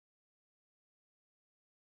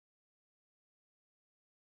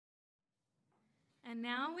And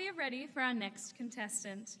now we are ready for our next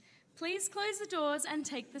contestant. Please close the doors and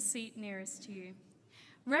take the seat nearest to you.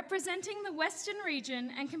 Representing the Western region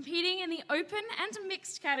and competing in the open and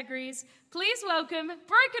mixed categories, please welcome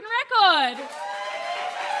Broken Record!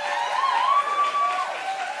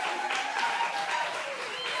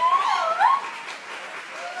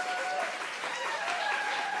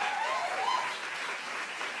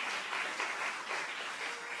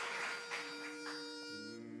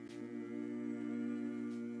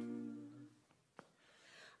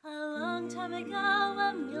 Time ago,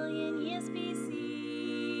 a million years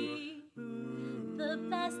BC, the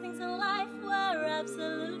best things in life were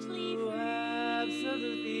absolutely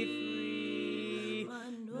free.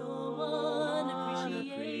 But no one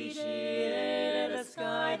appreciated a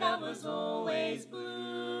sky that was always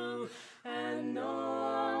blue, and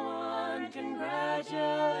no one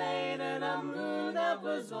congratulated a moon that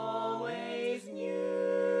was always new.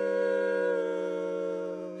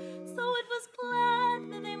 So it was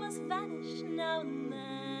planned that they must vanish now and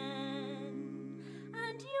then,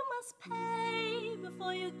 and you must pay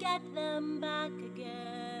before you get them back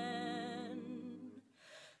again.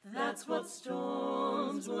 That's what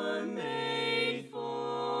storms were made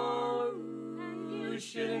for, and you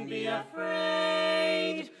shouldn't be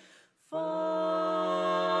afraid. For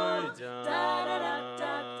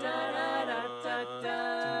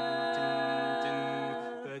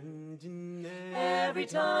every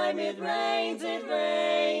time it rains,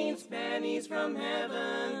 pennies from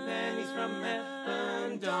heaven, pennies from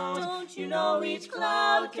heaven. Don't you know each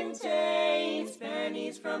cloud contains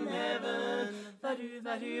pennies from heaven? Vadu,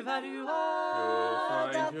 vadu, vadu, you'll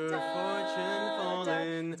find your fortune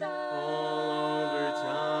falling all over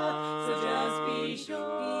town. So just be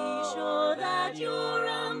sure that your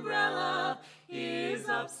umbrella is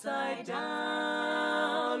upside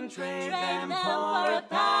down. Trade them for a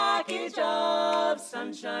package of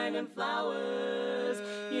sunshine and flowers.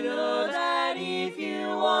 You know that if you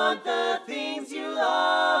want the things you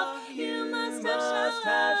love, you must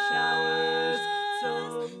have showers.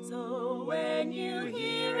 So when you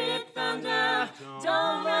hear it thunder,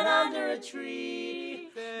 don't run under a tree.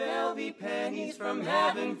 There'll be pennies from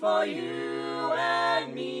heaven for you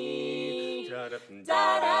and me. Da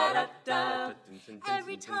da da da.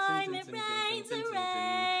 Every time it rains,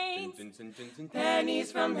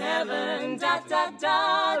 pennies from heaven. Da da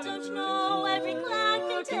da. Don't you know every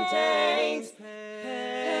cloud contains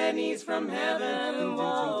pennies from heaven?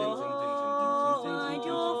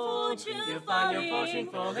 You'll find your fortune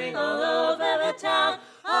falling all over the town,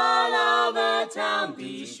 all over town.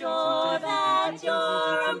 Be sure that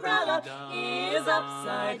your umbrella is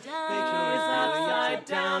upside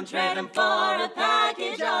down. Trade them for a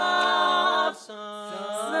package of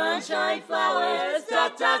sunshine flowers. Da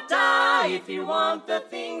da da. If you want the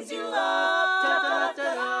things you love, da da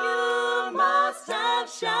da, you must have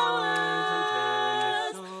showers.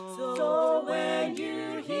 So when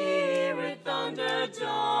you hear it thunder,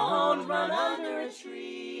 don't run under a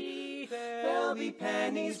tree. There'll be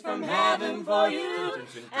pennies from heaven for you.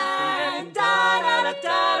 And da da da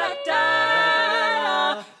da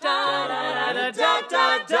da da da da da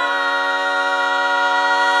da da.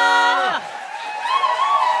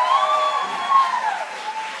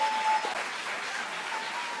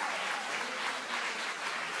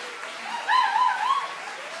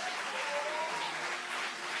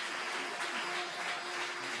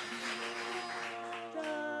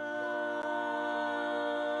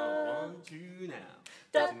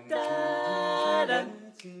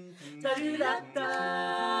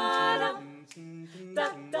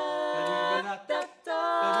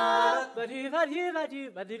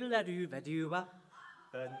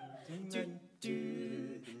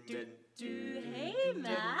 Hey,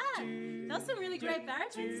 Matt. That was some really great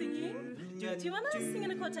baritone singing. Do you want to sing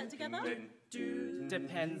in a quartet together?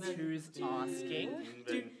 Depends who's asking.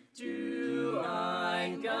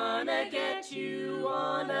 I'm gonna get you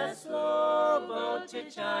on a slow boat to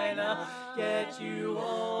China, get you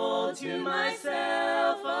all to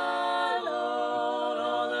myself alone,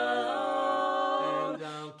 all alone. And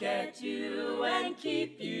I'll get you and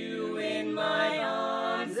keep you in my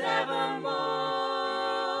arms evermore.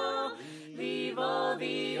 Leave all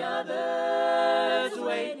the others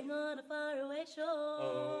waiting on a faraway shore.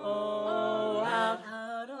 Oh,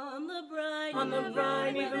 out on the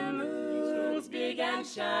briny, the moon's big and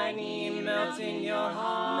shiny, melting your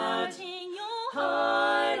heart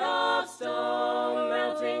of stone,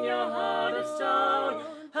 melting your heart of stone.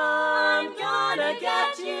 I'm gonna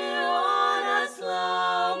get you on a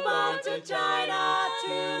slow boat to China,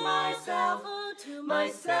 to myself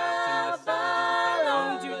alone.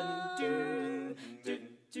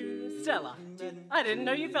 Stella, I didn't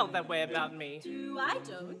know you felt that way about me. I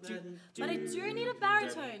don't, but I do need a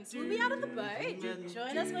baritone, so we'll be out of the boat.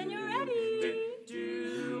 Join us when you're ready.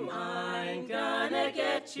 I'm gonna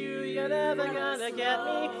get you, you're never gonna get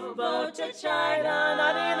me. Boat to China,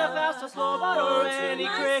 not in a fast or slow boat or any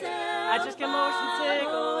crick. I just get motion sick.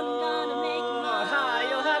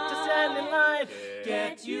 You'll have to stand in line.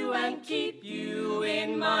 Get you and keep you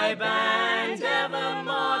in my band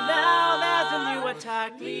evermore. Now there's a new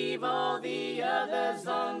attack, leave all the others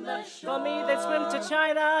on the shore. For me they swim to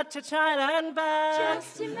China and back.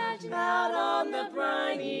 Just imagine out on the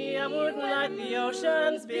briny, I wouldn't like the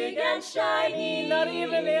oceans big and shiny, not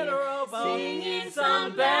even in a rowboat, singing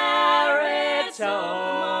some baritone.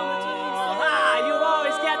 You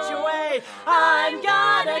always get your way. I'm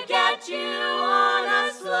gonna get you on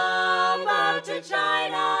a slow boat to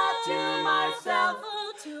China, to myself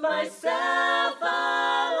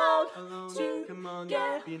alone, to Come on,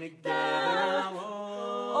 get be together there,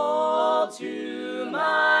 all to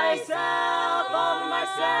myself, all to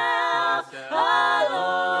myself.